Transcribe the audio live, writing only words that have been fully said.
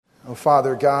Oh,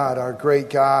 Father God, our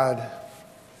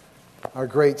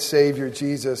great Savior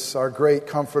Jesus, our great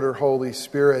Comforter, Holy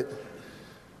Spirit,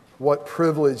 what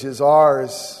privilege is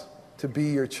ours to be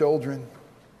your children.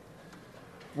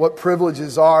 What privilege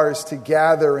is ours to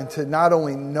gather and to not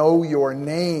only know your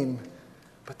name,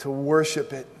 but to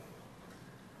worship it.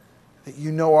 That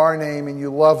you know our name and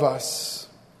you love us.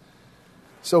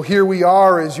 So here we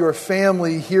are as your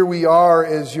family, here we are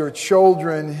as your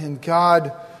children, and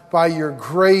God, by your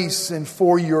grace and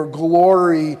for your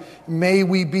glory, may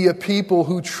we be a people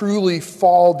who truly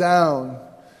fall down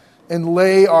and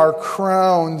lay our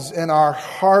crowns and our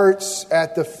hearts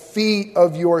at the feet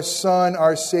of your Son,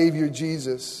 our Savior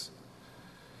Jesus.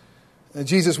 And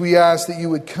Jesus, we ask that you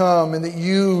would come and that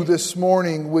you this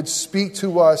morning would speak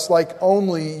to us like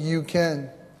only you can.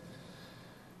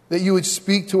 That you would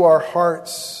speak to our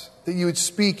hearts, that you would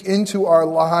speak into our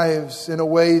lives in a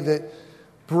way that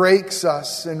breaks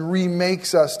us and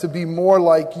remakes us to be more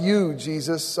like you,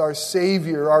 Jesus, our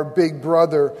Savior, our big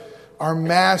brother, our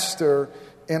master,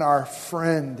 and our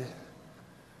friend.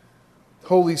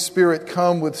 Holy Spirit,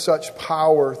 come with such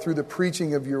power through the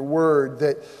preaching of your word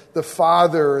that the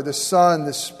Father, the Son,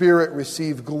 the Spirit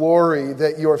receive glory,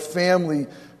 that your family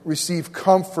receive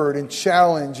comfort and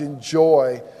challenge and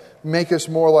joy. Make us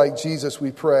more like Jesus,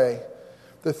 we pray.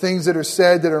 The things that are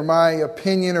said that are my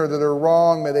opinion or that are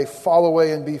wrong, may they fall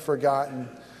away and be forgotten.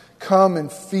 Come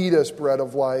and feed us bread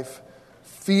of life.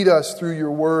 Feed us through your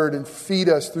word and feed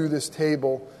us through this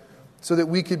table so that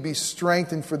we could be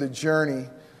strengthened for the journey,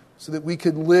 so that we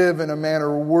could live in a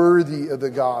manner worthy of the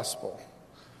gospel.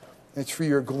 It's for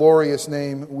your glorious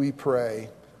name we pray.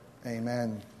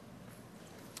 Amen.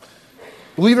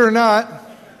 Believe it or not,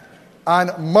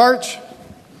 on March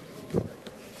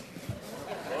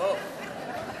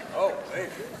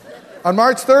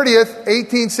 30th,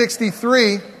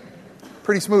 1863,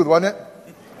 pretty smooth, wasn't it?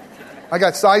 I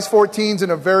got size 14s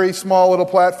and a very small little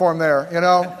platform there, you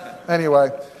know? Anyway,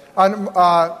 on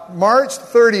March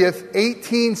 30th,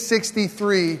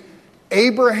 1863,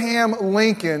 Abraham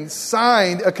Lincoln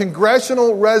signed a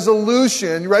congressional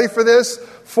resolution, you ready for this?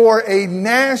 For a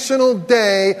national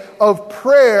day of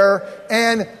prayer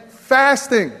and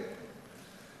fasting.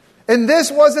 And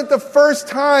this wasn't the first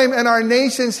time in our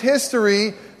nation's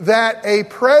history that a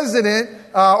president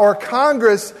or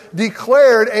Congress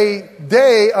declared a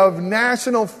day of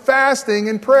national fasting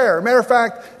and prayer. Matter of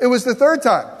fact, it was the third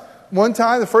time. One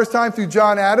time, the first time through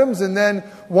John Adams, and then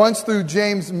once through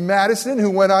James Madison, who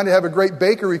went on to have a great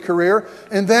bakery career,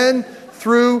 and then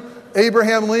through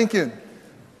Abraham Lincoln.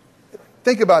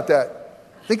 Think about that.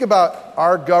 Think about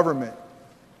our government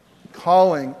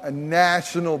calling a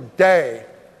national day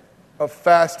of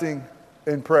fasting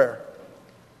and prayer.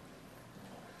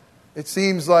 It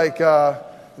seems like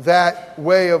that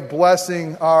way of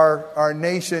blessing our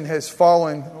nation has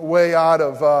fallen way out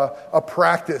of a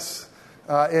practice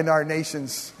in our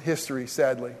nation's history,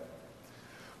 sadly.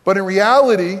 But in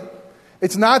reality,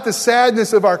 it's not the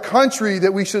sadness of our country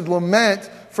that we should lament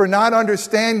for not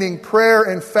understanding prayer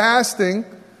and fasting.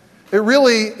 It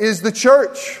really is the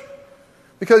church.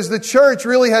 Because the church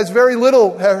really has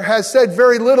said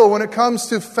very little when it comes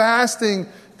to fasting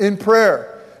and prayer.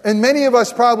 And many of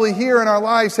us probably here in our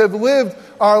lives have lived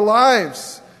our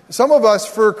lives, some of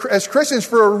us as Christians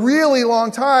for a really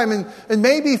long time, and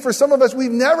maybe for some of us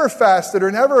we've never fasted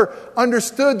or never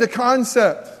understood the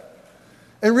concept.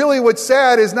 And really what's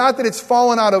sad is not that it's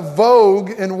fallen out of vogue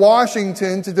in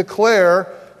Washington to declare,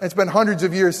 and it's been hundreds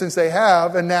of years since they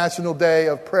have, a national day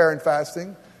of prayer and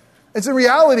fasting. And the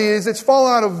reality is it's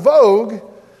fallen out of vogue,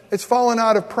 it's fallen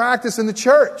out of practice in the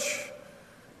church.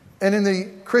 And in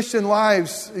the Christian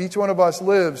lives each one of us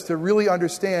lives, to really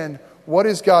understand what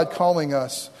is God calling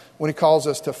us when He calls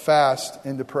us to fast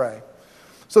and to pray.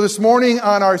 So this morning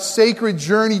on our sacred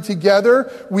journey together,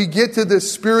 we get to the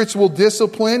spiritual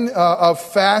discipline of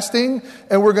fasting.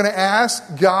 And we're going to ask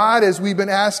God, as we've been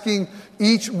asking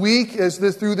each week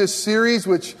through this series,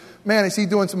 which, man, is He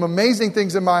doing some amazing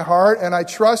things in my heart, and I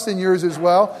trust in yours as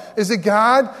well, is that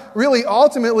God really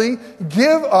ultimately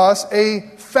give us a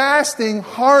fasting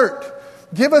heart.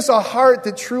 Give us a heart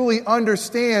that truly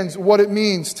understands what it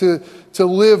means to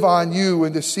live on you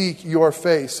and to seek your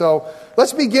face. So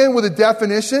let's begin with a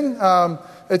definition.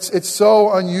 It's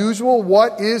so unusual.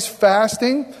 What is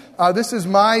fasting? This is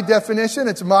my definition.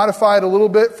 It's modified a little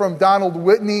bit from Donald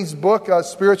Whitney's book,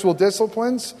 Spiritual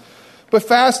Disciplines. But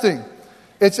fasting,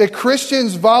 it's a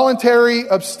Christian's voluntary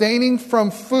abstaining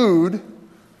from food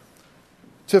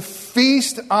to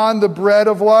feast on the bread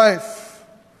of life.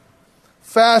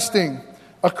 Fasting,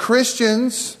 a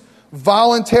Christian's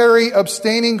voluntary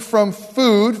abstaining from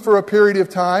food for a period of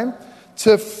time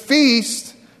to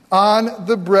feast on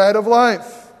the bread of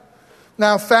life.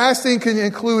 Now, fasting can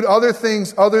include other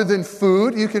things other than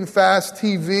food. You can fast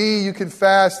TV. You can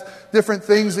fast different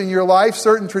things in your life.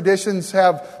 Certain traditions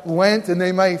have Lent, and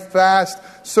they may fast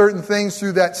certain things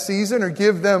through that season or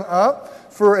give them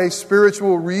up for a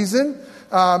spiritual reason.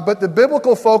 But the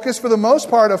biblical focus, for the most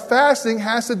part, of fasting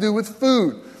has to do with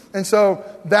food. And so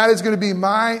that is going to be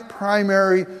my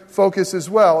primary focus as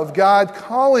well, of God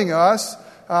calling us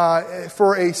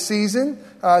for a season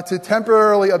to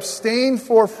temporarily abstain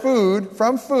from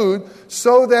food,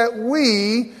 so that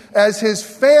we, as His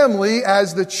family,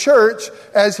 as the church,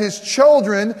 as His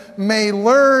children, may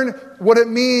learn what it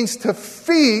means to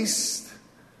feast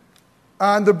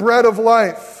on the bread of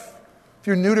life. If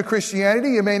you're new to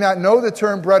Christianity, you may not know the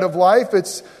term bread of life.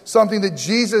 It's something that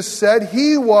Jesus said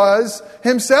He was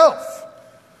Himself.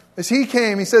 As He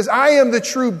came, He says, I am the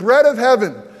true bread of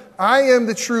heaven. I am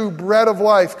the true bread of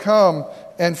life. Come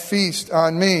and feast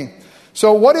on me.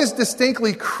 So what is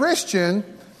distinctly Christian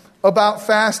about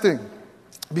fasting?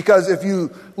 Because if you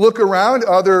look around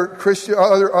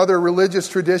other religious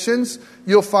traditions,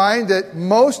 you'll find that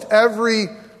most every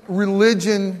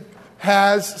religion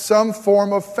has some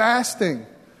form of fasting.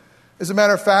 As a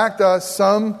matter of fact,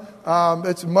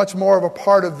 it's much more of a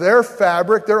part of their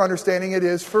fabric, their understanding it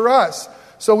is for us.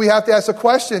 So we have to ask a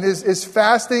question, is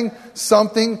fasting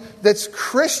something that's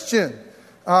Christian?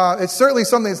 It's certainly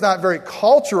something that's not very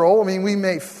cultural. I mean, we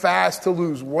may fast to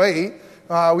lose weight.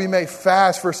 We may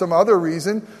fast for some other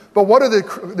reason. But what are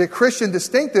the Christian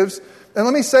distinctives? And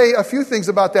let me say a few things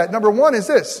about that. Number one is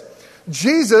this.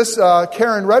 Jesus,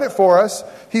 Karen read it for us,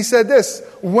 He said this,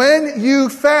 when you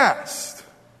fast.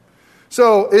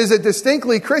 So is it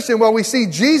distinctly Christian? Well, we see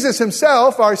Jesus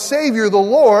Himself, our Savior, the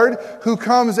Lord, who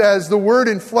comes as the Word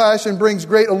in flesh and brings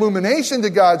great illumination to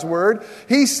God's Word.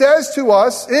 He says to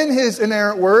us in His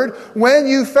inerrant Word, when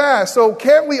you fast. So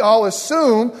can't we all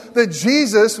assume that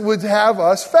Jesus would have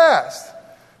us fast?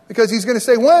 Because He's going to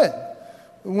say when?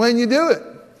 When you do it.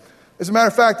 As a matter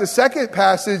of fact, the second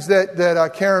passage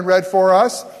that Karen read for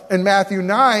us in Matthew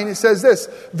 9, it says this,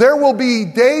 there will be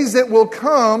days that will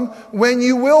come when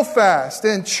you will fast.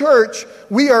 In church,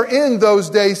 we are in those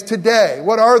days today.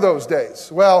 What are those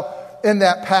days? Well, in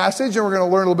that passage, and we're going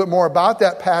to learn a little bit more about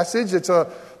that passage, it's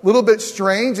a little bit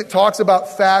strange. It talks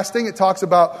about fasting. It talks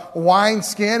about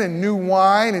wineskin and new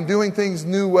wine and doing things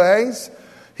new ways.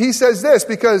 He says this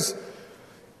because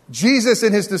Jesus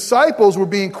and His disciples were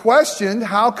being questioned.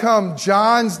 How come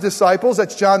John's disciples,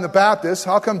 that's John the Baptist,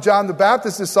 how come John the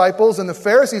Baptist's disciples and the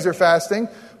Pharisees are fasting,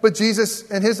 but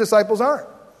Jesus and His disciples aren't?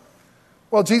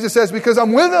 Well, Jesus says, because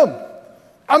I'm with them.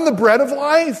 I'm the bread of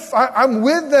life. I'm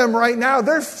with them right now.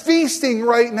 They're feasting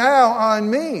right now on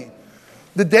me.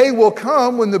 The day will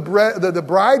come when the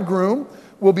bridegroom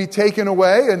will be taken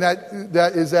away, and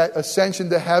that is that ascension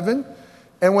to heaven.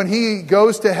 And when He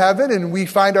goes to heaven, and we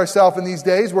find ourselves in these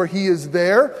days where He is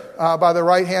there by the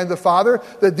right hand of the Father,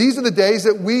 that these are the days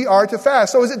that we are to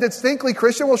fast. So is it distinctly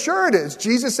Christian? Well, sure it is.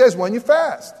 Jesus says when you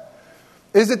fast.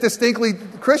 Is it distinctly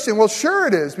Christian? Well, sure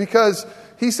it is, because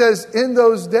He says in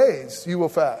those days you will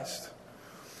fast.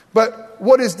 But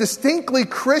what is distinctly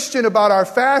Christian about our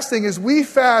fasting is we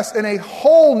fast in a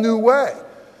whole new way.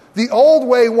 The old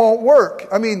way won't work.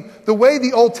 I mean, the way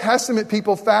the Old Testament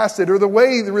people fasted or the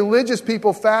way the religious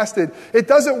people fasted, it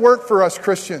doesn't work for us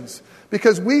Christians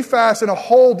because we fast in a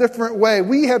whole different way.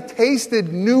 We have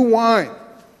tasted new wine.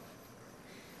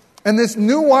 And this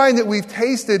new wine that we've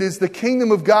tasted is the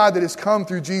kingdom of God that has come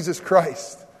through Jesus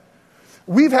Christ.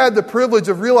 We've had the privilege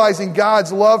of realizing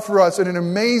God's love for us in an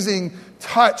amazing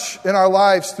touch in our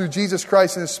lives through Jesus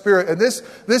Christ and His Spirit. And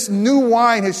this new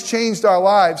wine has changed our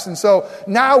lives. And so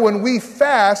now when we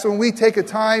fast, when we take a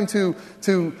time to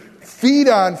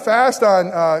fast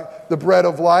on the bread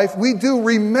of life, we do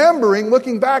remembering,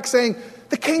 looking back, saying,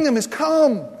 the kingdom has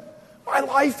come. My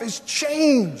life has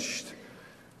changed.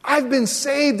 I've been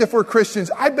saved if we're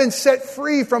Christians. I've been set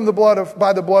free from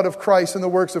by the blood of Christ and the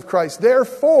works of Christ.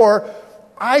 Therefore,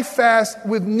 I fast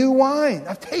with new wine.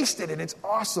 I've tasted it. It's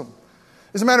awesome.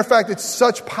 As a matter of fact, it's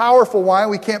such powerful wine,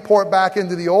 we can't pour it back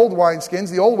into the old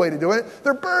wineskins, the old way to do it.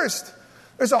 They're burst.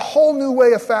 There's a whole new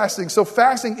way of fasting. So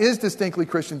fasting is distinctly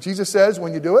Christian. Jesus says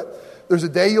when you do it, there's a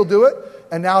day you'll do it.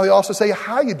 And now He also says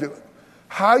how you do it.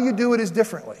 How you do it is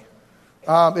differently.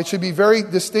 It should be very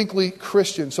distinctly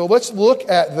Christian. So let's look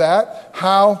at that,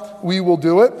 how we will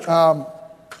do it.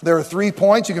 There are 3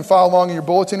 points. You can follow along in your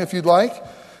bulletin if you'd like.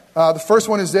 The first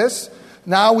one is this.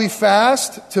 Now we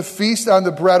fast to feast on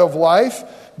the bread of life.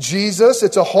 Jesus,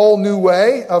 it's a whole new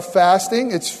way of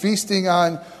fasting. It's feasting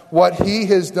on what He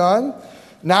has done.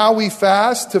 Now we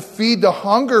fast to feed the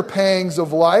hunger pangs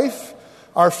of life.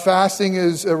 Our fasting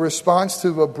is a response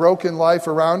to a broken life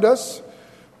around us.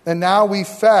 And now we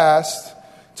fast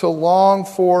to long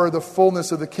for the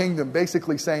fullness of the kingdom.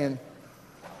 Basically saying,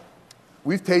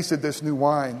 we've tasted this new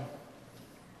wine,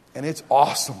 and it's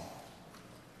awesome.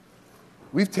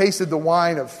 We've tasted the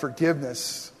wine of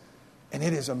forgiveness, and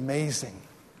it is amazing.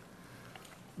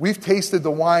 We've tasted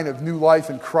the wine of new life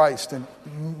in Christ, and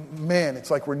man,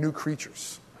 it's like we're new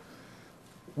creatures.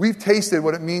 We've tasted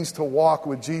what it means to walk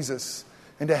with Jesus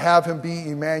and to have him be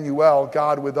Emmanuel,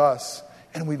 God with us.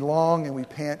 And we long and we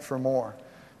pant for more.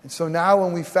 And so now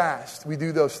when we fast, we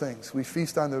do those things. We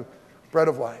feast on the bread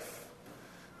of life.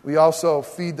 We also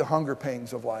feed the hunger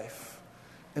pains of life.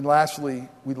 And lastly,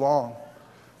 we long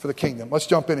for the kingdom. Let's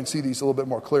jump in and see these a little bit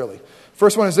more clearly.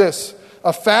 First one is this: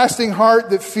 a fasting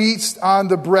heart that feasts on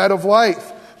the bread of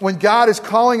life. When God is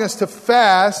calling us to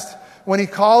fast, when he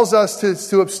calls us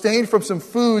to abstain from some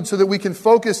food so that we can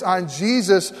focus on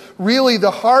Jesus, really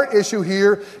the heart issue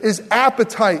here is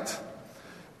appetite.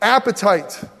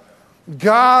 Appetite.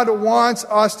 God wants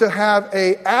us to have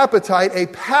an appetite, a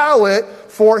palate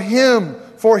for him,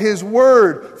 for his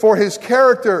word, for his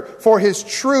character, for his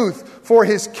truth, for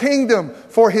his kingdom,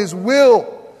 for his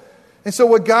will. And so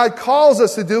what God calls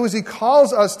us to do is he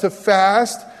calls us to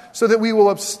fast so that we will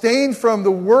abstain from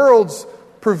the world's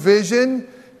provision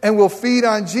and will feed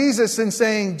on Jesus and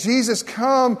saying, Jesus,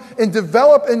 come and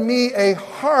develop in me a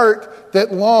heart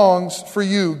that longs for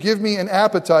you. Give me an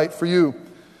appetite for you.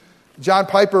 John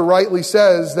Piper rightly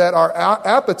says that our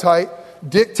appetite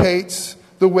dictates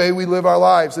the way we live our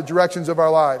lives, the directions of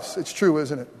our lives. It's true,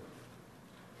 isn't it?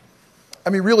 I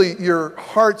mean, really, your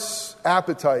heart's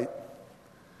appetite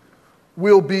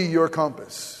will be your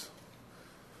compass.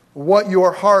 What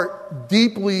your heart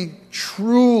deeply,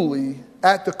 truly,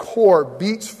 at the core,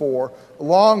 beats for,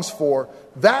 longs for,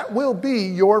 that will be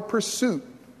your pursuit.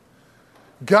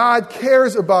 God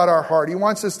cares about our heart. He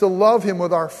wants us to love him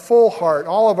with our full heart,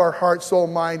 all of our heart, soul,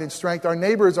 mind, and strength. Our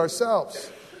neighbor is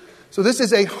ourselves. So this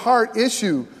is a heart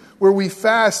issue where we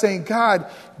fast saying, God,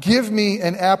 give me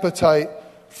an appetite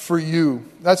for you.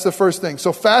 That's the first thing.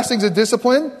 So fasting's a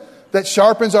discipline that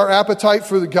sharpens our appetite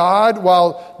for God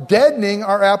while deadening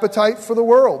our appetite for the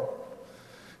world.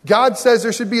 God says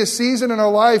there should be a season in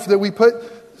our life that we put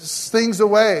things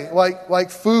away, like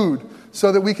food,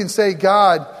 so that we can say,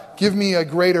 God, give me a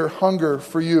greater hunger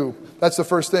for you. That's the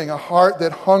first thing, a heart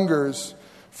that hungers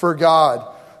for God.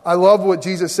 I love what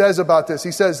Jesus says about this.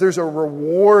 He says there's a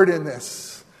reward in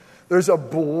this. There's a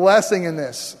blessing in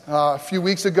this. A few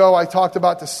weeks ago, I talked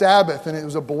about the Sabbath, and it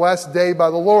was a blessed day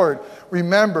by the Lord.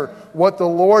 Remember, what the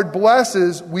Lord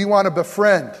blesses, we want to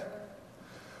befriend.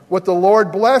 What the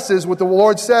Lord blesses, what the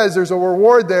Lord says, there's a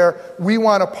reward there. We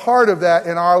want a part of that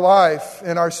in our life,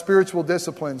 in our spiritual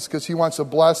disciplines, because he wants to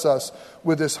bless us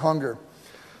with this hunger.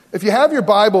 If you have your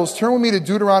Bibles, turn with me to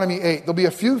Deuteronomy 8. There'll be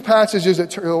a few passages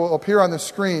that will appear on the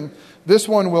screen. This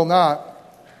one will not.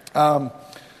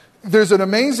 There's an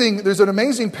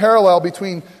amazing parallel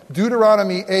between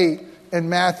Deuteronomy 8 and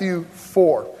Matthew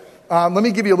 4. Let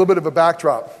me give you a little bit of a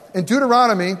backdrop. In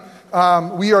Deuteronomy,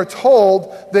 we are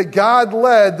told that God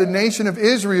led the nation of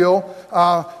Israel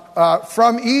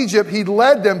from Egypt. He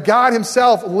led them, God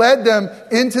himself led them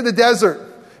into the desert,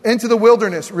 into the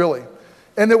wilderness, really.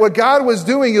 And that what God was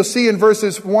doing, you'll see in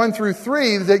verses 1 through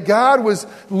 3, that God was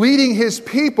leading his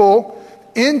people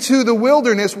into the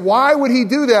wilderness. Why would he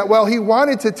do that? Well, he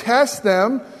wanted to test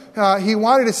them. He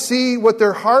wanted to see what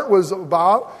their heart was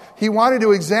about. He wanted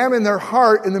to examine their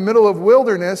heart in the middle of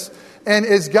wilderness. And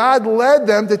as God led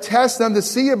them to test them to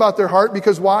see about their heart,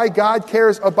 because why? God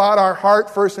cares about our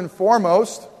heart first and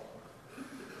foremost.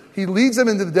 He leads them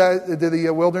into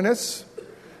the wilderness.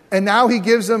 And now he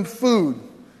gives them food.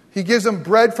 He gives them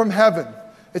bread from heaven.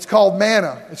 It's called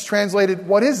manna. It's translated,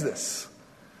 what is this?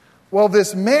 Well,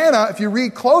 this manna, if you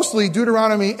read closely,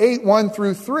 Deuteronomy 8, 1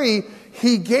 through 3,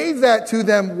 he gave that to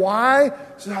them. Why?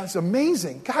 It's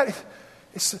amazing. God,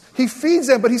 he feeds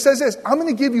them, but he says this, I'm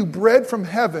going to give you bread from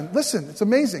heaven. Listen, it's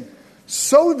amazing.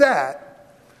 So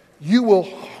that you will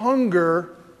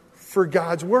hunger for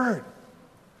God's word.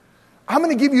 I'm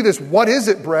going to give you this what is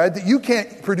it bread that you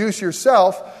can't produce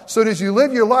yourself, so that as you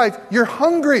live your life, you're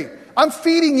hungry. I'm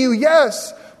feeding you,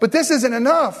 yes, but this isn't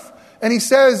enough. And he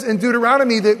says in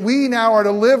Deuteronomy that we now are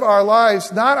to live our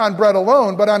lives not on bread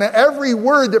alone, but on every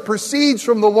word that proceeds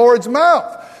from the Lord's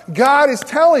mouth. God is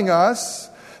telling us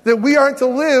that we aren't to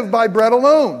live by bread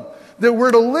alone, that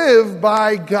we're to live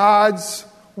by God's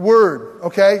word.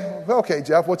 Okay,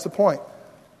 Jeff, what's the point?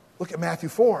 Look at Matthew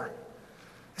 4.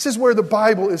 This is where the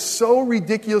Bible is so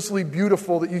ridiculously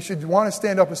beautiful that you should want to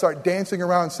stand up and start dancing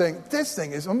around saying, this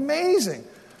thing is amazing.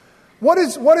 What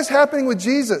is happening with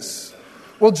Jesus?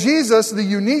 Well, Jesus, the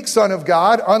unique Son of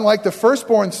God, unlike the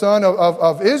firstborn son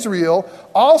of Israel,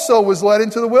 also was led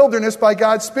into the wilderness by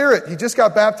God's Spirit. He just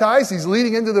got baptized. He's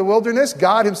leading into the wilderness.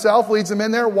 God himself leads him in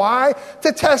there. Why?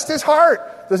 To test his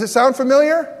heart. Does it sound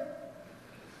familiar?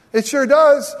 It sure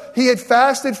does. He had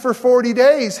fasted for 40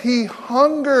 days. He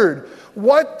hungered.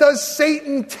 What does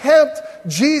Satan tempt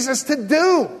Jesus to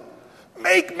do?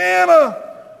 Make manna.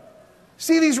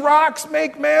 See these rocks?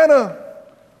 Make manna.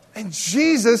 And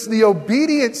Jesus, the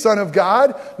obedient Son of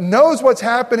God, knows what's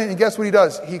happening. And guess what he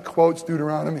does? He quotes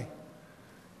Deuteronomy.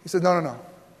 He said, no.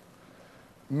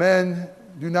 Men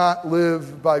do not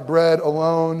live by bread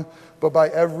alone, but by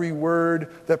every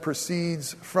word that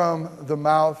proceeds from the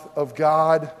mouth of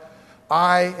God.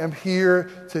 I am here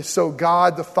so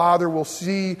God the Father will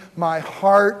see my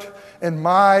heart, and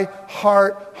my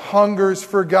heart hungers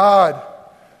for God.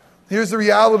 Here's the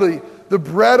reality. The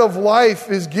bread of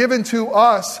life is given to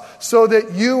us so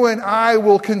that you and I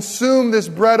will consume this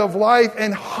bread of life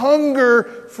and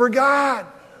hunger for God.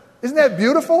 Isn't that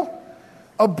beautiful?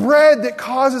 A bread that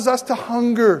causes us to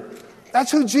hunger.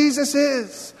 That's who Jesus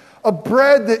is. A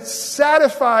bread that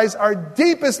satisfies our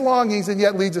deepest longings and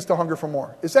yet leads us to hunger for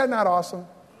more. Is that not awesome?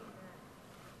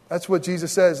 That's what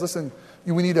Jesus says. Listen,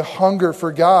 we need a hunger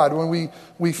for God. When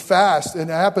we fast, an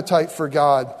appetite for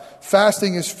God.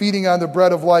 Fasting is feeding on the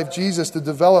bread of life, Jesus, to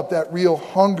develop that real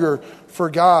hunger for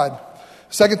God.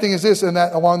 Second thing is this, and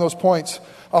that along those points,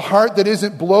 a heart that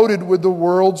isn't bloated with the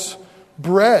world's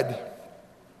bread.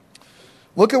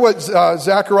 Look at what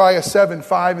Zechariah 7,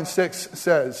 5 and 6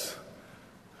 says.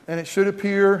 And it should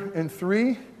appear in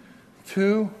 3,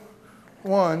 2,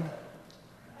 1.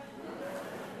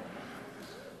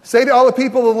 Say to all the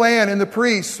people of the land and the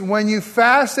priests, when you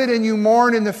fasted and you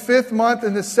mourned in the 5th month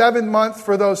and the 7th month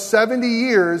for those 70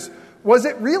 years, was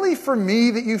it really for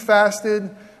me that you fasted?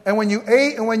 And when you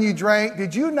ate and when you drank,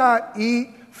 did you not eat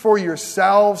for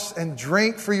yourselves and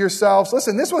drink for yourselves?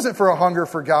 Listen, this wasn't for a hunger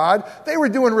for God. They were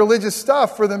doing religious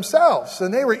stuff for themselves,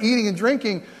 and they were eating and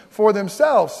drinking for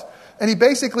themselves. And he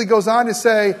basically goes on to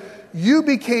say, you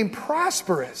became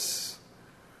prosperous.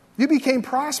 You became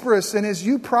prosperous, and as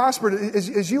you prospered,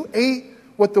 as you ate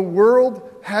what the world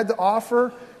had to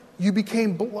offer, you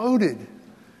became bloated.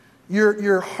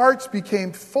 Your hearts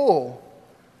became full,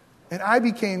 and I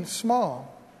became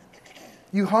small.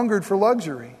 You hungered for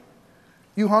luxury.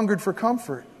 You hungered for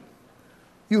comfort.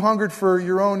 You hungered for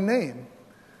your own name.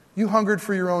 You hungered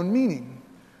for your own meaning.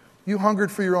 You hungered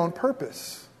for your own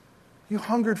purpose. You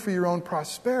hungered for your own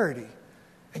prosperity,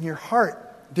 and your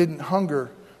heart didn't hunger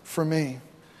for me.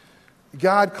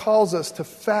 God calls us to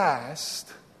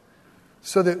fast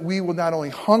so that we will not only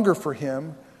hunger for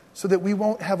him, so that we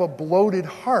won't have a bloated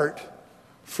heart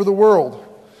for the world.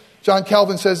 John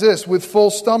Calvin says this, with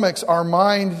full stomachs, our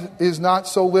mind is not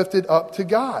so lifted up to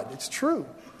God. It's true.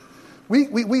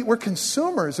 We're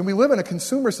consumers, and we live in a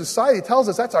consumer society. It tells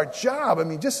us that's our job. I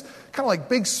mean, just kind of like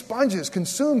big sponges.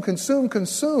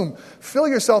 Consume. Fill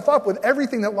yourself up with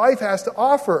everything that life has to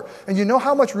offer. And you know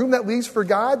how much room that leaves for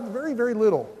God? Very, very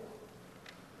little.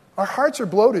 Our hearts are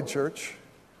bloated, church.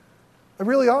 They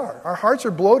really are. Our hearts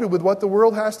are bloated with what the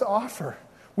world has to offer.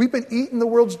 We've been eating the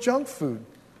world's junk food.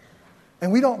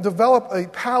 And we don't develop a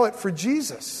palate for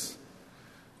Jesus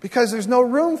because there's no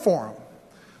room for him.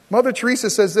 Mother Teresa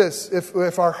says this,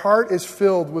 if our heart is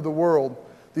filled with the world,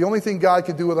 the only thing God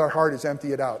can do with our heart is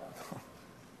empty it out.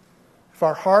 If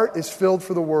our heart is filled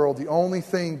for the world, the only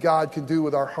thing God can do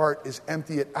with our heart is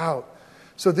empty it out.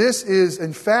 So this is,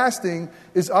 and fasting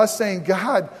is us saying,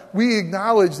 God, we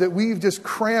acknowledge that we've just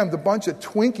crammed a bunch of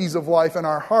Twinkies of life in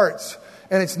our hearts,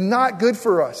 and it's not good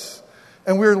for us.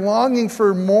 And we're longing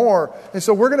for more. And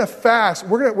so we're going to fast.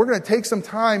 We're going to take some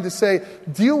time to say,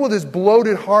 deal with this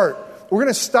bloated heart. We're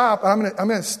going to stop. I'm going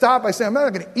to stop by saying, I'm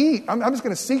not going to eat. I'm just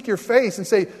going to seek your face and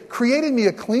say, create in me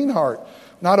a clean heart,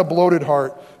 not a bloated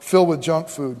heart filled with junk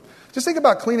food. Just think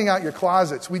about cleaning out your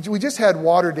closets. We just had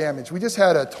water damage. We just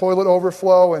had a toilet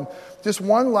overflow, and just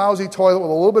one lousy toilet with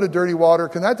a little bit of dirty water.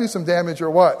 Can that do some damage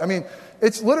or what? I mean,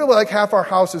 it's literally like half our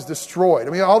house is destroyed. I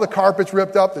mean, all the carpet's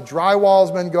ripped up. The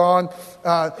drywall's been gone.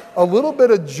 A little bit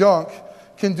of junk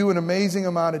can do an amazing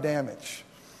amount of damage.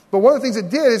 But one of the things it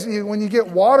did is when you get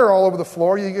water all over the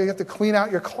floor, you have to clean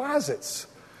out your closets.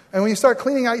 And when you start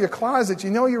cleaning out your closets,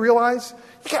 you realize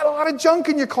you got a lot of junk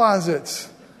in your closets.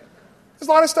 There's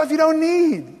a lot of stuff you don't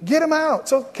need. Get them out.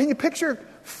 So can you picture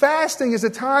fasting as a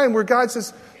time where God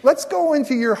says, let's go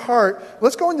into your heart,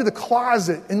 let's go into the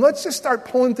closet, and let's just start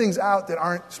pulling things out that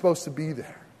aren't supposed to be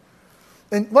there.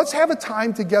 And let's have a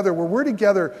time together where we're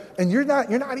together and you're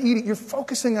not eating, you're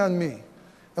focusing on me.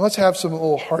 And let's have some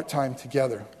little heart time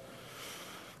together.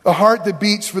 A heart that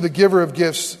beats for the giver of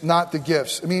gifts, not the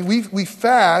gifts. I mean, we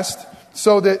fast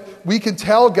so that we can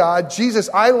tell God, Jesus,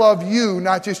 I love you,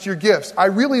 not just your gifts. I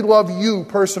really love you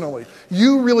personally.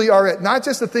 You really are it. Not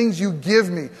just the things you give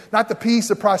me, not the peace,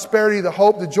 the prosperity, the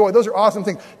hope, the joy. Those are awesome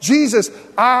things. Jesus,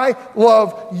 I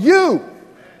love you.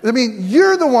 I mean,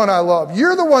 you're the one I love.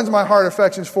 You're the ones my heart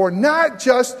affections for, not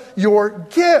just your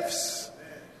gifts.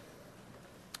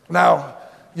 Now,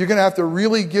 you're going to have to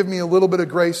really give me a little bit of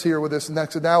grace here with this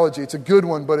next analogy. It's a good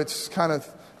one, but it's kind of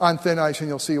on thin ice, and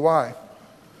you'll see why.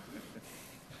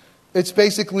 It's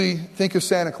basically, think of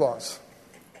Santa Claus.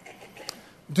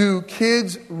 Do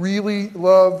kids really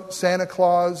love Santa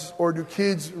Claus, or do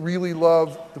kids really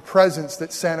love the presents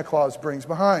that Santa Claus brings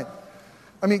behind?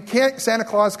 I mean, can't Santa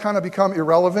Claus kind of become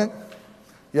irrelevant?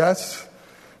 Yes.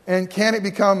 And can it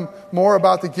become more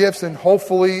about the gifts, and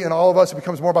hopefully in all of us it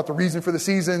becomes more about the reason for the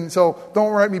season? So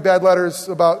don't write me bad letters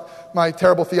about my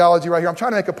terrible theology right here. I'm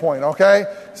trying to make a point, okay?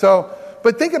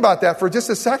 But think about that for just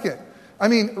a second. I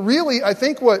mean, really, I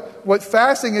think what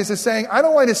fasting is saying, I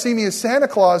don't want you to see me as Santa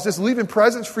Claus just leaving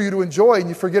presents for you to enjoy and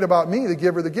you forget about me, the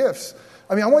giver of the gifts.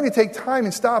 I mean, I want you to take time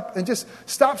and just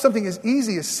stop something as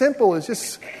easy, as simple as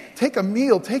just take a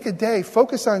meal, take a day,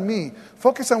 focus on me,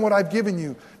 focus on what I've given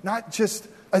you, not just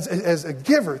as a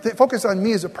giver. Focus on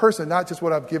me as a person, not just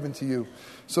what I've given to you.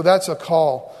 So that's a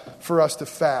call for us to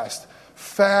fast.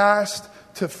 Fast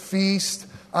to feast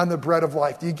on the bread of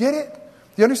life. Do you get it?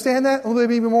 Do you understand that a little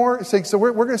bit even more? It's like, so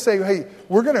we're going to say, hey,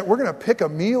 we're going to pick a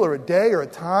meal or a day or a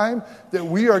time that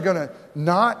we are going to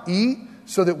not eat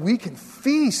so that we can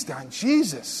feast on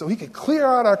Jesus, so he can clear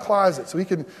out our closet, so he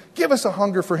can give us a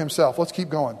hunger for himself. Let's keep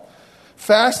going.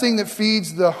 Fasting that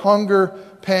feeds the hunger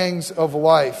pangs of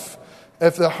life.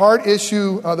 If the heart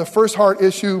issue, the first heart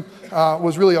issue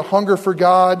was really a hunger for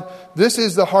God, this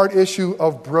is the heart issue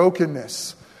of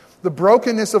brokenness. The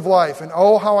brokenness of life. And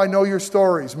oh, how I know your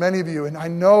stories, many of you, and I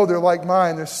know they're like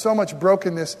mine. There's so much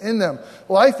brokenness in them.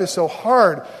 Life is so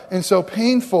hard and so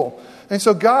painful. And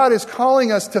so God is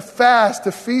calling us to fast,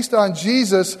 to feast on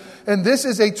Jesus, and this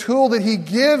is a tool that he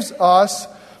gives us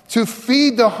to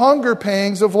feed the hunger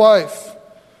pangs of life.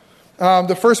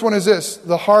 The first one is this,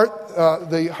 the heart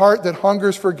that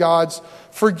hungers for God's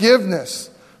forgiveness.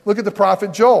 Look at the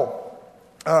prophet Joel.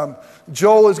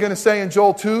 Joel is going to say in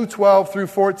Joel 2:12 through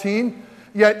 14,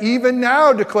 yet even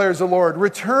now, declares the Lord,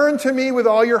 return to me with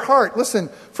all your heart. Listen,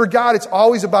 for God, it's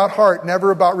always about heart,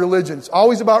 never about religion. It's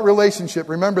always about relationship.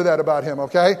 Remember that about him,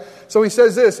 okay? So he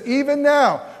says this, even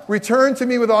now, return to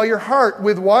me with all your heart.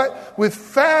 With what? With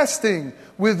fasting,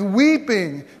 with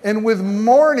weeping, and with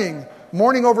mourning.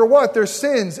 Mourning over what? Their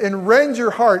sins. And rend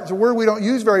your heart. It's a word we don't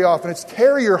use very often. It's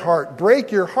tear your heart,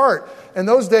 break your heart. In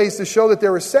those days, to show that they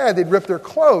were sad, they'd rip their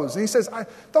clothes. And he says,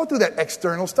 don't do that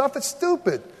external stuff. It's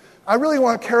stupid. I really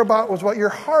want to care about what your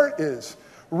heart is.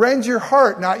 Rend your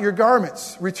heart, not your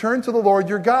garments. Return to the Lord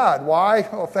your God. Why?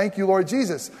 Oh, thank you, Lord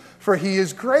Jesus. For he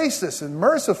is gracious and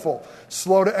merciful,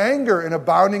 slow to anger and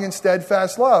abounding in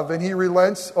steadfast love. And he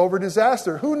relents over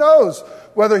disaster. Who knows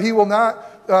whether he will not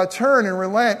turn and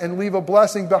relent and leave a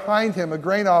blessing behind him, a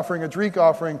grain offering, a drink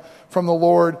offering from the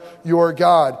Lord your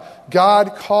God.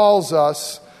 God calls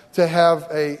us to have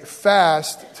a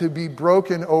fast to be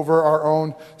broken over our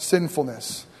own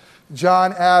sinfulness.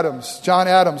 John Adams,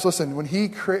 listen, when he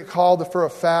called for a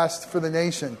fast for the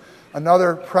nation,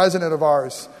 another president of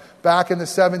ours, back in the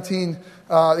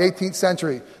 18th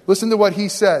century, listen to what he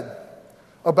said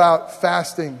about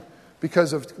fasting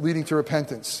because of leading to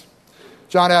repentance.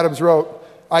 John Adams wrote,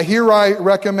 I hereby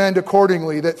recommend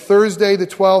accordingly that Thursday the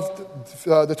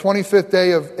 25th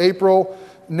day of April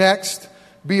next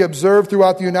be observed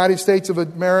throughout the United States of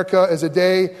America as a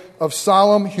day of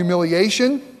solemn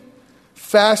humiliation,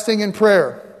 fasting, and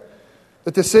prayer,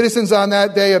 that the citizens on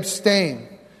that day abstain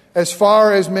as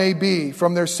far as may be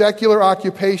from their secular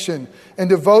occupation and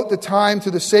devote the time to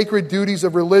the sacred duties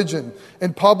of religion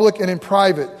in public and in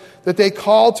private, that they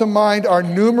call to mind our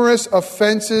numerous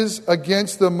offenses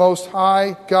against the Most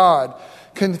High God,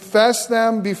 confess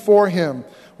them before him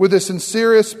with the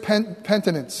sincerest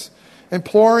penitence,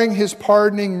 imploring his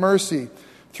pardoning mercy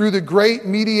through the great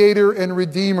mediator and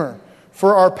redeemer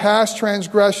for our past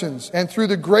transgressions, and through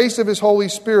the grace of his Holy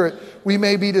Spirit, we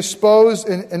may be disposed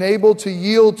and able to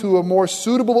yield to a more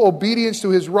suitable obedience to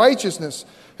his righteousness,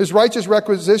 his righteous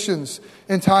requisitions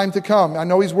in time to come. I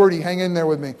know he's wordy, hang in there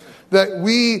with me. That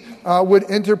we would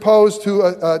interpose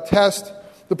to test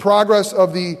the progress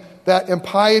of that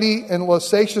impiety and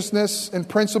licentiousness in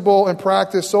principle and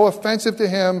practice so offensive to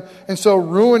him and so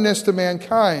ruinous to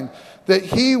mankind, that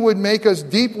he would make us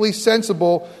deeply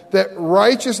sensible that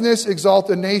righteousness exalts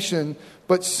a nation,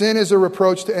 but sin is a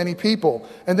reproach to any people.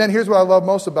 And then here's what I love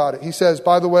most about it. He says,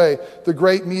 by the way, the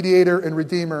great mediator and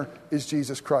redeemer is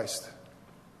Jesus Christ.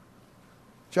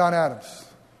 John Adams,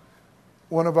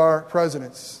 one of our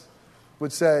presidents,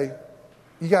 would say,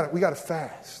 we got to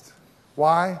fast.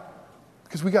 Why?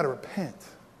 Because we got to repent.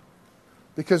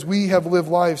 Because we have lived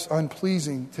lives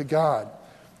unpleasing to God.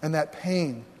 And that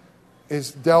pain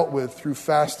is dealt with through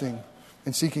fasting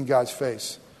and seeking God's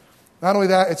face. Not only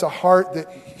that, it's a heart that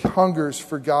hungers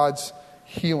for God's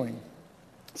healing.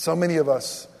 So many of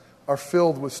us are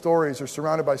filled with stories or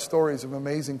surrounded by stories of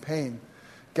amazing pain.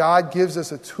 God gives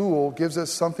us a tool, gives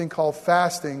us something called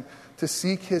fasting to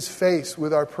seek His face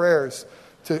with our prayers,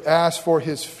 to ask for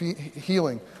His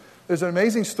healing. There's an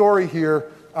amazing story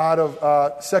here out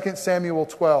of 2 Samuel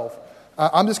 12.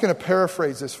 I'm just going to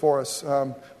paraphrase this for us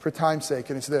for time's sake,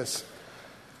 and it's this.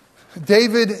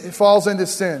 David falls into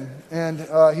sin, and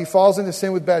he falls into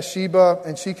sin with Bathsheba,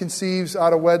 and she conceives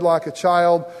out of wedlock a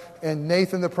child, and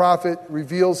Nathan the prophet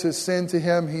reveals his sin to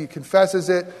him. He confesses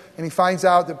it, and he finds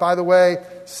out that, by the way,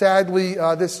 sadly,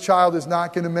 this child is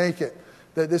not going to make it,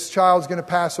 that this child is going to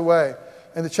pass away.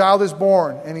 And the child is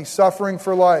born, and he's suffering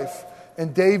for life,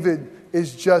 and David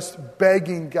is just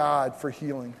begging God for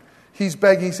healing. He's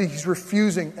begging, he's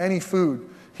refusing any food.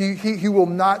 He will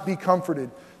not be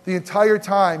comforted. The entire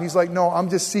time, he's like, no, I'm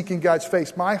just seeking God's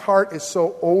face. My heart is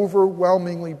so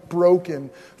overwhelmingly broken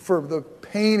for the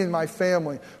pain in my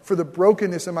family, for the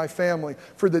brokenness in my family,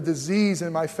 for the disease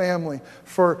in my family,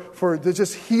 for the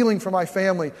just healing for my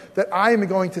family, that I am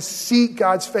going to seek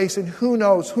God's face. And who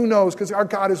knows, because our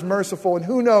God is merciful, and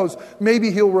who knows, maybe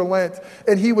He'll relent.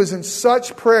 And he was in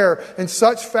such prayer and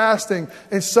such fasting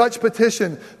and such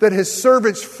petition that his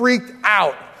servants freaked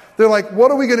out. They're like, what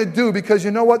are we going to do? Because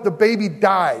you know what? The baby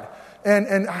died.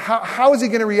 And how is he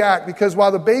going to react? Because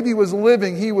while the baby was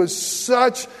living, he was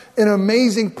such an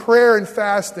amazing prayer and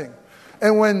fasting.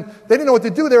 And when they didn't know what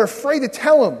to do, they were afraid to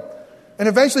tell him. And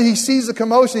eventually he sees the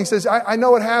commotion. He says, I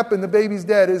know what happened. The baby's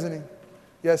dead, isn't he?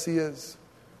 Yes, he is.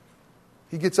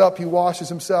 He gets up, he washes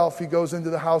himself, he goes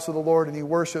into the house of the Lord, and he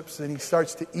worships, and he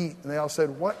starts to eat. And they all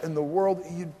said, what in the world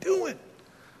are you doing?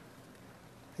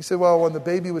 He said, well, when the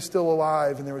baby was still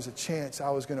alive and there was a chance,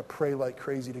 I was going to pray like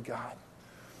crazy to God.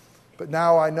 But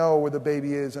now I know where the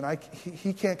baby is, and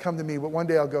he can't come to me, but one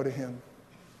day I'll go to him.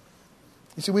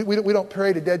 You see, we don't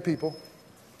pray to dead people.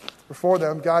 Before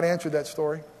them, God answered that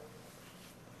story.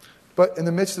 But in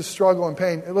the midst of struggle and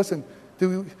pain, listen,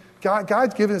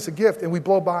 God's given us a gift, and we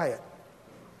blow by it.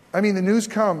 I mean, the news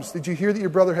comes. Did you hear that your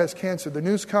brother has cancer? The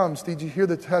news comes. Did you hear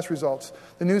the test results?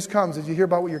 The news comes. Did you hear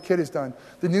about what your kid has done?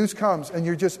 The news comes, and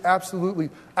you're just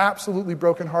absolutely, absolutely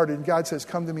brokenhearted. And God says,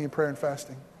 come to me in prayer and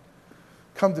fasting.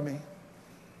 Come to me.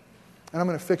 And I'm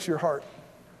going to fix your heart.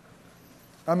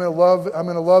 I'm going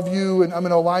to love you, and I'm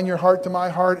going to align your heart to my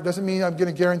heart. It doesn't mean I'm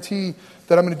going to guarantee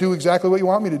that I'm going to do exactly what you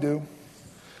want me to do.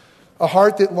 A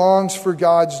heart that longs for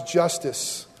God's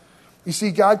justice. You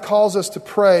see, God calls us to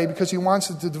pray because He wants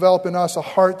to develop in us a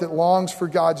heart that longs for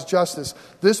God's justice.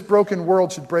 This broken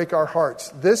world should break our hearts.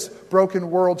 This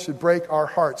broken world should break our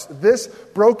hearts. This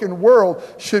broken world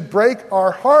should break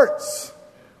our hearts.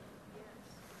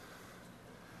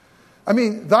 I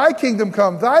mean, thy kingdom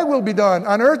come, thy will be done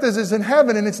on earth as is in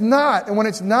heaven, and it's not. And when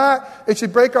it's not, it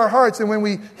should break our hearts. And when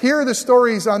we hear the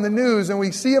stories on the news and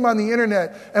we see them on the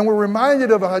internet and we're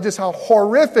reminded of just how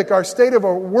horrific our state of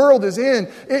our world is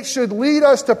in, it should lead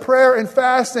us to prayer and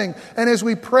fasting. And as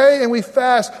we pray and we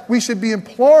fast, we should be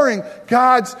imploring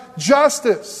God's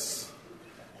justice.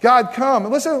 God, come.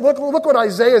 And listen, look what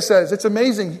Isaiah says. It's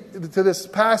amazing to this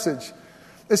passage.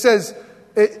 It says,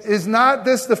 is not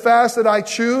this the fast that I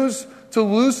choose, to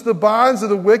loose the bonds of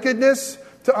the wickedness,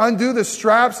 to undo the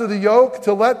straps of the yoke,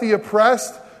 to let the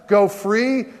oppressed go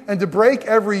free, and to break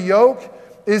every yoke?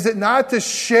 Is it not to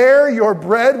share your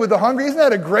bread with the hungry? Isn't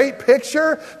that a great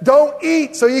picture? Don't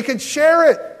eat so you can share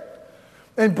it.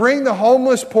 And bring the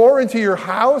homeless poor into your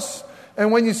house.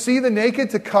 And when you see the naked,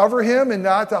 to cover him and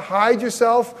not to hide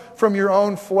yourself from your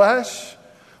own flesh.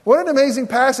 What an amazing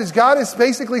passage. God is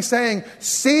basically saying,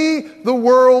 see the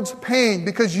world's pain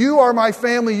because you are my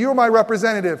family, you are my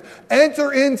representative.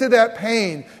 Enter into that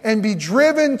pain and be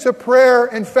driven to prayer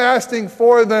and fasting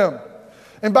for them.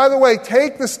 And by the way,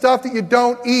 take the stuff that you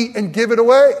don't eat and give it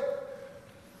away.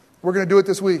 We're going to do it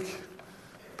this week.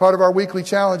 Part of our weekly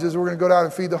challenge is we're going to go down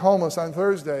and feed the homeless on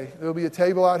Thursday. There'll be a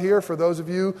table out here for those of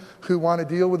you who want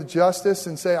to deal with justice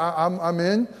and say, I'm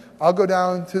in. I'll go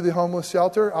down to the homeless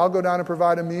shelter. I'll go down and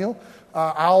provide a meal.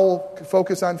 I'll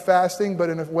focus on fasting,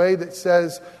 but in a way that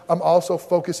says I'm also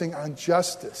focusing on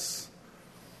justice.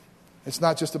 It's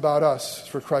not just about us. It's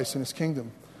for Christ and His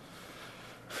kingdom.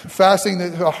 Fasting,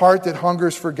 a heart that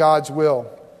hungers for God's will.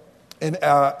 In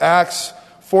Acts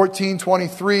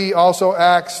 14:23, also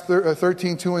Acts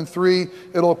 13:2 and 3,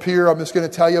 it'll appear. I'm just going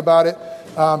to tell you about it.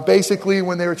 Basically,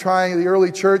 when they were the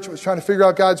early church was trying to figure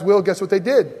out God's will, guess what they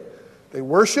did? They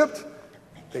worshiped,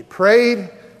 they prayed,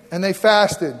 and they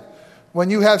fasted. When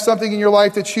you have something in your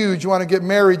life that's huge, you want to get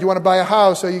married, you want to buy a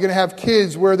house, are you going to have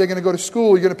kids, where are they going to go to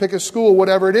school, you're going to pick a school,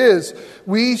 whatever it is,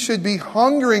 we should be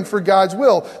hungering for God's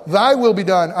will. Thy will be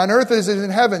done on earth as it is in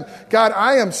heaven. God,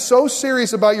 I am so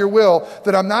serious about your will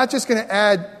that I'm not just going to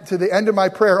add to the end of my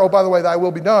prayer, oh, by the way, thy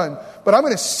will be done, but I'm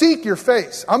going to seek your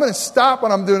face. I'm going to stop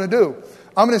what I'm going to do.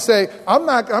 I'm going to say, I'm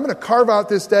going to carve out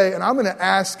this day and I'm going to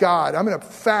ask God. I'm going to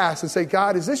fast and say,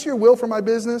 God, is this your will for my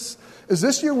business? Is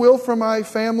this your will for my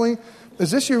family? Is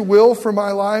this your will for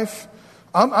my life?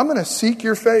 I'm going to seek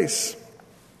your face.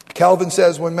 Calvin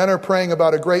says, when men are praying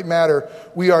about a great matter,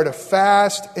 we are to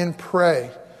fast and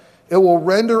pray. It will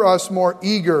render us more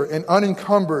eager and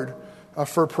unencumbered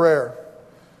for prayer.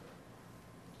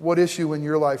 What issue in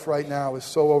your life right now is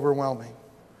so overwhelming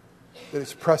that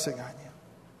it's pressing on you,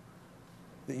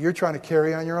 that you're trying to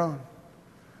carry on your own?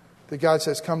 That God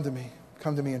says, come to me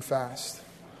and fast.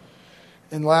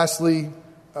 And lastly,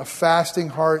 a fasting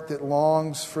heart that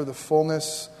longs for the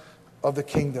fullness of the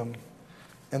kingdom.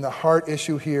 And the heart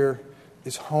issue here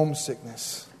is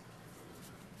homesickness.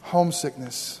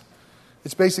 Homesickness.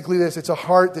 It's basically this. It's a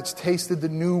heart that's tasted the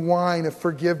new wine of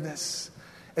forgiveness.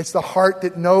 It's the heart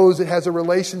that knows it has a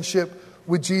relationship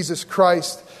with Jesus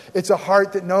Christ. It's a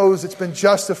heart that knows it's been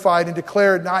justified and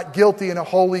declared not guilty in a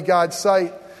holy God's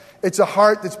sight. It's a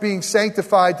heart that's being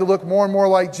sanctified to look more and more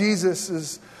like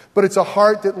Jesus'. But it's a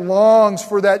heart that longs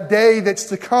for that day that's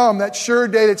to come, that sure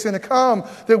day that's going to come,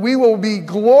 that we will be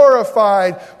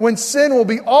glorified when sin will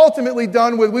be ultimately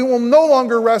done with. We will no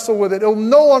longer wrestle with it. It will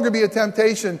no longer be a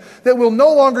temptation. That we'll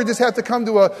no longer just have to come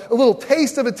to a little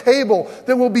taste of a table.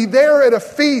 That we'll be there at a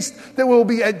feast. That we'll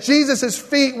be at Jesus'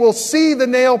 feet. We'll see the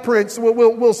nail prints.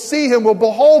 We'll see Him. We'll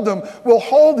behold Him. We'll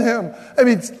hold Him. I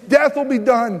mean, death will be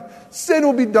done. Sin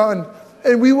will be done.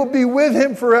 And we will be with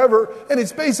Him forever. And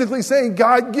it's basically saying,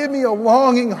 God, give me a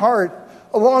longing heart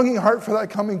for that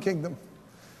coming kingdom.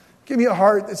 Give me a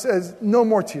heart that says, no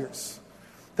more tears.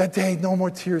 That day, no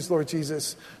more tears, Lord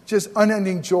Jesus. Just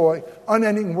unending joy,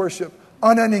 unending worship,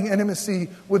 unending intimacy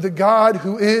with the God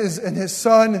who is and His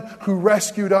Son who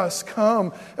rescued us.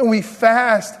 Come. And we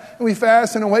fast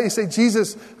in a way. You say,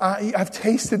 Jesus, I've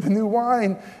tasted the new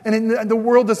wine and the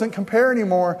world doesn't compare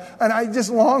anymore. And I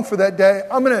just long for that day.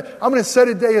 I'm going to set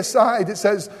a day aside that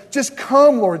says, just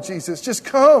come, Lord Jesus, just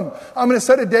come. I'm going to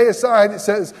set a day aside that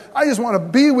says, I just want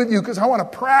to be with you because I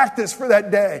want to practice for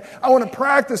that day. I want to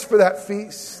practice for that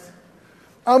feast.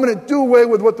 I'm going to do away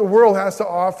with what the world has to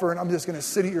offer, and I'm just going to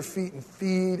sit at your feet and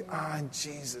feed on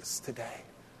Jesus today.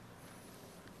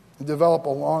 And develop a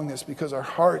longness because our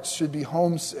hearts should be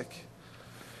homesick.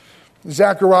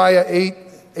 Zechariah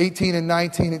 8:18 and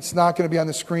 19, it's not going to be on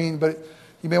the screen, but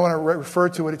you may want to refer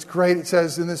to it. It's great. It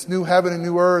says, in this new heaven and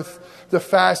new earth, the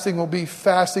fasting will be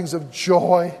fastings of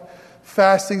joy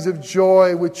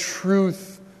with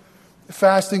truth,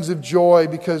 fastings of joy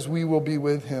because we will be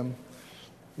with Him.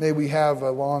 May we have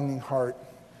a longing heart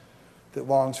that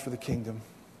longs for the kingdom.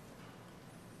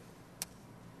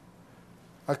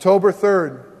 October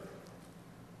 3rd,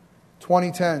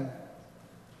 2010,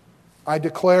 I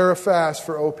declare a fast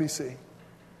for OPC.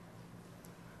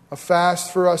 A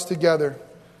fast for us together,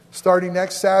 starting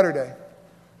next Saturday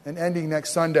and ending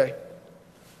next Sunday.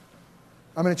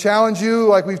 I'm going to challenge you,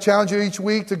 like we've challenged you each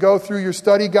week, to go through your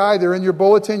study guide. They're in your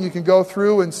bulletin. You can go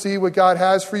through and see what God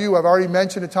has for you. I've already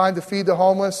mentioned a time to feed the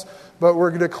homeless, but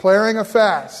we're declaring a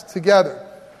fast together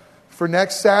for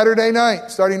next Saturday night,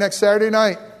 starting next Saturday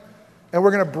night. And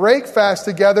we're going to break fast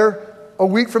together a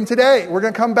week from today. We're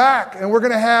going to come back and we're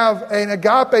going to have an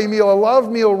agape meal, a love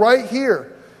meal right here.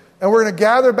 And we're going to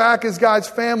gather back as God's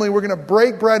family. We're going to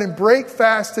break bread and break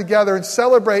fast together and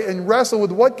celebrate and wrestle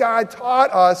with what God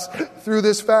taught us through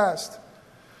this fast.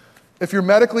 If you're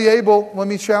medically able, let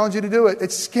me challenge you to do it.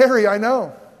 It's scary, I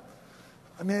know.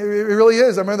 I mean, it really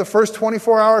is. I remember the first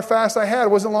 24-hour fast I had. It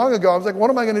wasn't long ago. I was like,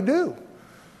 what am I going to do?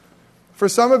 For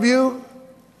some of you,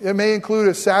 it may include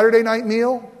a Saturday night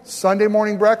meal, Sunday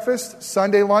morning breakfast,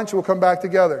 Sunday lunch. We'll come back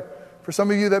together. For some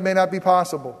of you, that may not be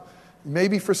possible.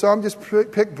 Maybe for some, just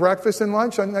pick breakfast and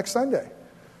lunch on next Sunday.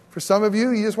 For some of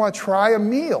you, you just want to try a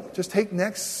meal. Just take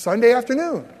next Sunday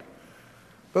afternoon.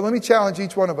 But let me challenge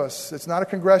each one of us. It's not a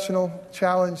congressional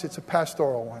challenge. It's a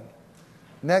pastoral one.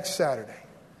 Next Saturday,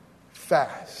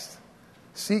 fast.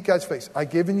 Seek God's face. I've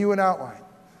given you an outline.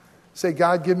 Say,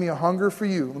 God, give me a hunger for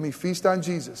you. Let me feast on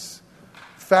Jesus.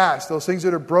 Fast. Those things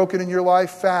that are broken in your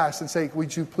life, fast. And say,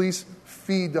 would you please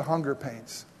feed the hunger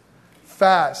pains?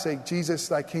 Fast. Say, Jesus,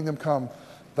 thy kingdom come,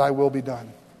 thy will be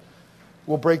done.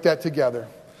 We'll break that together.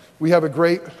 We have a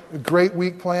great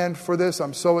week planned for this.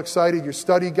 I'm so excited. Your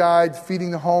study guide, feeding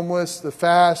the homeless, the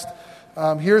fast.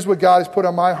 Here's what God has put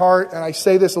on my heart. And I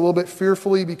say this a little bit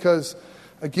fearfully because,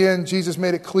 again, Jesus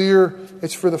made it clear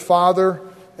it's for the Father.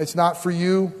 It's not for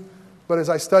you. But as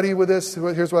I study with this,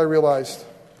 here's what I realized.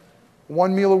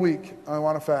 1 meal a week, I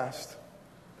want to fast.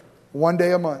 1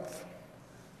 day a month.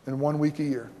 And 1 week a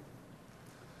year.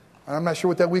 And I'm not sure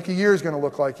what that week a year is going to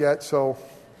look like yet, but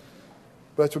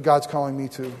that's what God's calling me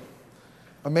to.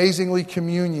 Amazingly,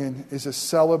 communion is a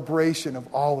celebration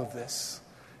of all of this.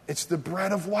 It's the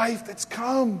bread of life that's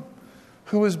come,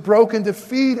 who is broken to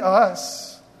feed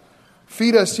us.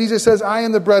 Feed us. Jesus says, I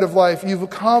am the bread of life. You've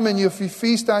come, and if you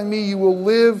feast on me, you will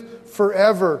live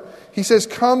forever. He says,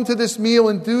 come to this meal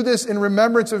and do this in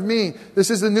remembrance of me. This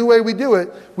is the new way we do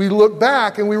it. We look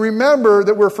back and we remember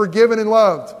that we're forgiven and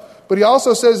loved. But he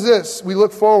also says this, we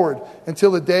look forward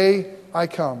until the day I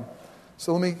come.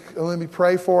 So let me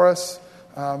pray for us,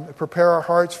 prepare our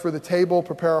hearts for the table,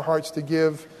 prepare our hearts to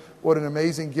give. What an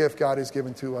amazing gift God has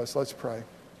given to us. Let's pray.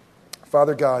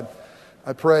 Father God,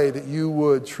 I pray that you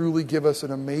would truly give us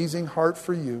an amazing heart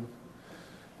for you.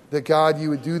 That God,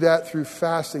 you would do that through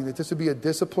fasting, that this would be a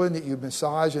discipline that you'd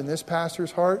massage in this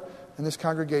pastor's heart and this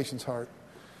congregation's heart.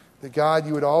 That God,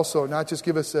 you would also not just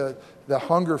give us the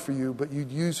hunger for you, but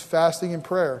you'd use fasting and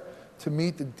prayer to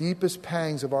meet the deepest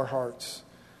pangs of our hearts.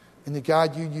 And that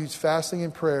God, you'd use fasting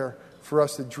and prayer for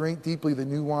us to drink deeply the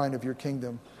new wine of your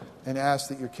kingdom and ask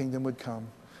that your kingdom would come.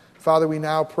 Father, we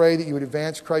now pray that you would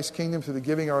advance Christ's kingdom through the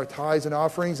giving of our tithes and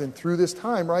offerings. And through this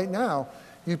time right now,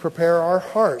 you prepare our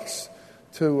hearts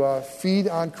to feed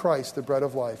on Christ, the bread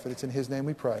of life. And it's in his name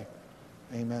we pray.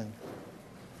 Amen.